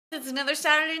It's another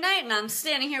Saturday night and I'm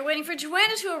standing here waiting for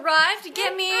Joanna to arrive to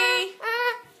get me...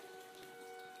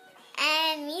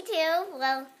 And me too.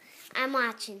 Well, I'm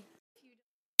watching.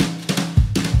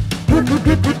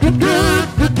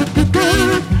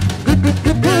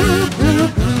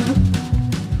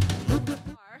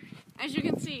 As you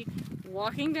can see,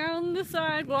 walking down the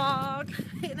sidewalk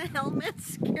in a helmet,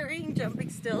 carrying jumping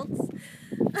stilts.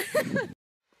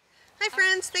 Hi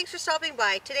friends, thanks for stopping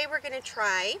by. Today we're going to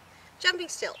try jumping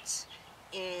stilts.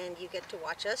 And you get to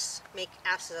watch us make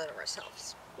asses out of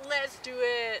ourselves. Let's do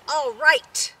it! All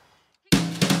right!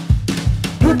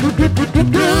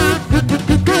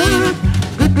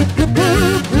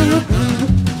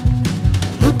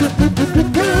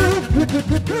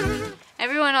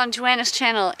 Everyone on Joanna's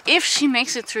channel, if she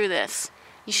makes it through this,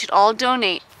 you should all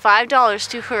donate $5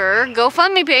 to her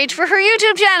GoFundMe page for her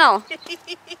YouTube channel.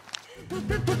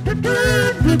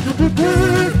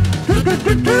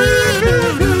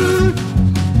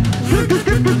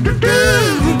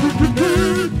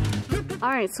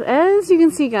 Alright, so as you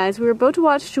can see guys, we're about to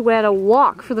watch Joanna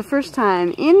walk for the first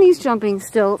time in these jumping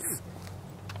stilts.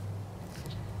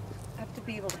 I have to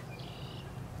be able to...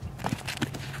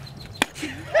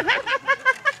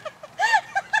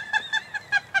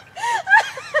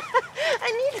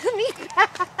 I need the knee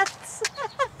pads.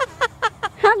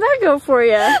 How'd that go for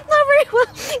you? Not very well.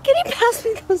 Can you pass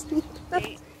me those knee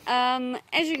pads?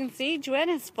 As you can see,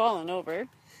 Joanna has fallen over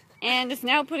and is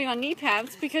now putting on knee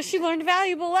pads because she learned a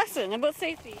valuable lesson about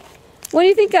safety. What do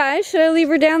you think, guys? Should I leave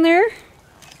her down there?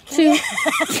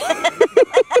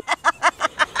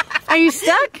 Are you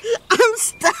stuck? I'm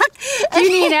stuck. Do you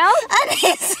need help? I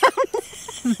need some.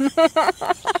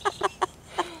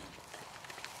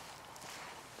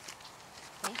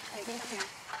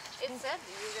 It said that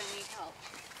you were going to need help.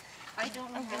 I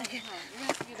don't know how to help. You're going to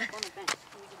have to get up on the bench.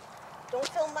 Don't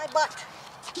film my butt.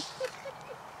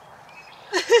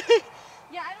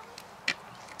 Yeah, I don't...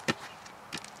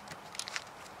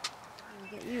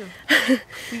 Get you.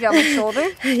 You got my shoulder?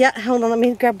 Yeah, hold on, let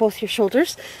me grab both your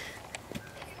shoulders.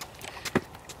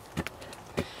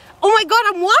 Oh my god,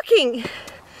 I'm walking!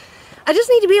 I just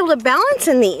need to be able to balance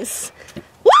in these.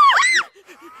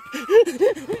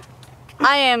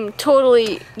 I am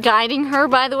totally guiding her,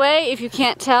 by the way, if you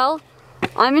can't tell.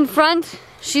 I'm in front,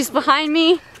 she's behind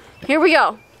me. Here we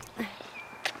go.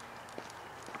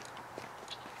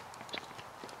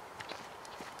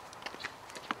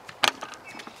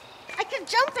 I can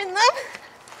jump in them.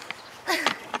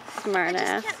 Smart I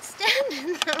ass. just can't stand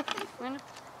in them.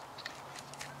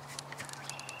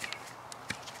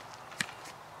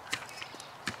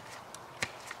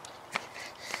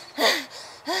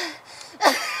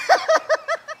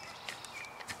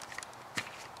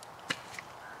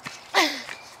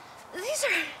 These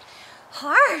are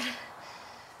hard.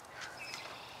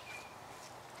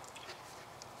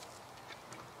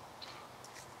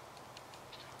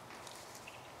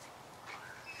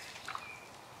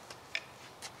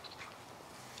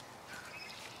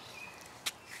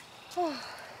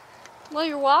 Well,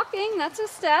 you're walking, that's a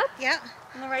step. Yeah.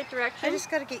 In the right direction. I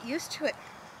just got to get used to it.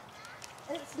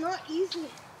 And it's not easy.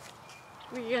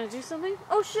 Were you gonna do something?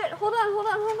 Oh shit, hold on, hold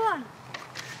on, hold on.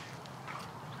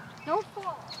 Don't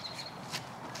fall.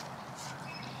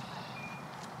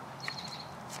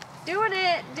 Doing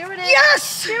it, doing it.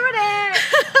 Yes! Doing it.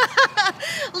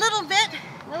 A little bit.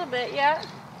 A little bit, yeah.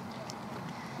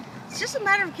 It's just a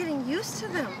matter of getting used to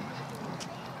them.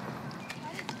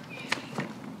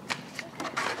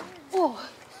 Oh,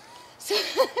 so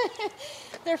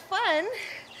they're fun.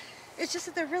 It's just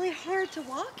that they're really hard to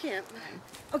walk in.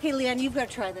 Okay, Leanne, you've got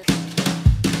to try this.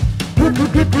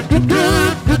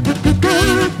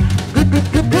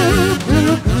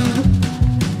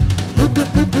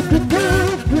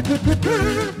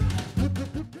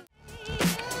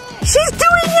 She's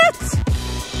doing it!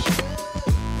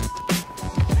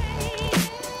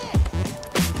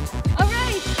 All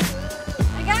right,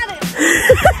 I got it.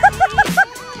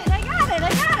 I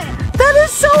got it. That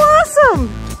is so awesome!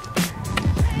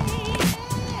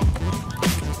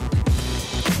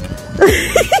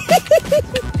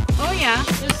 Oh yeah,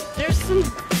 there's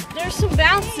some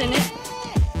bounce in it.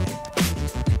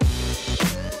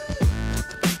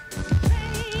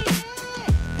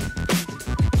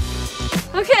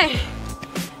 Okay,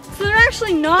 so they're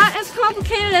actually not as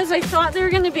complicated as I thought they were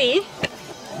going to be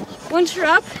once you're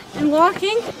up and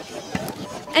walking.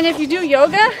 And if you do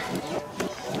yoga,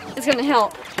 it's going to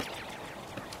help.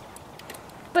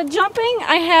 But jumping,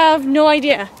 I have no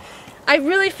idea. I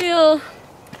really feel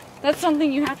that's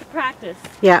something you have to practice.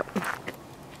 Yep.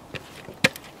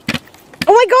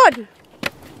 Oh my god!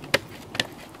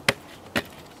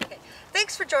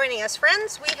 for joining us,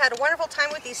 friends. We had a wonderful time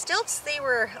with these stilts. They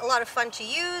were a lot of fun to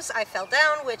use. I fell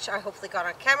down, which I hopefully got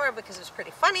on camera because it was pretty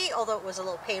funny, although it was a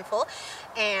little painful.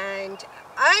 And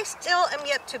I still am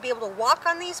yet to be able to walk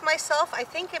on these myself. I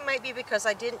think it might be because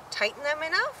I didn't tighten them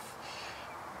enough.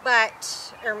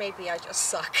 But, or maybe I just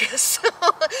suck. So,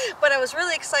 but I was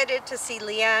really excited to see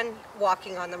Leanne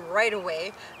walking on them right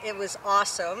away. It was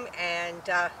awesome. And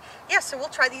yeah, so we'll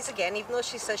try these again, even though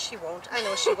she says she won't. I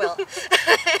know she will.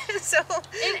 So,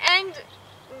 and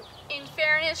in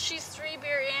fairness, she's 3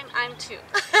 beer in, I'm 2.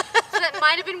 So that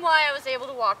might have been why I was able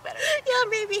to walk better. Yeah,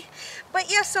 maybe.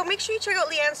 But yeah, so make sure you check out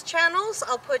Leanne's channels.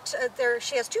 I'll put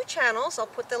she has 2 channels. I'll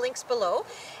put the links below.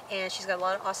 And she's got a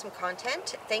lot of awesome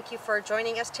content. Thank you for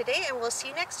joining us today, and we'll see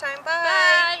you next time.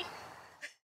 Bye. Bye.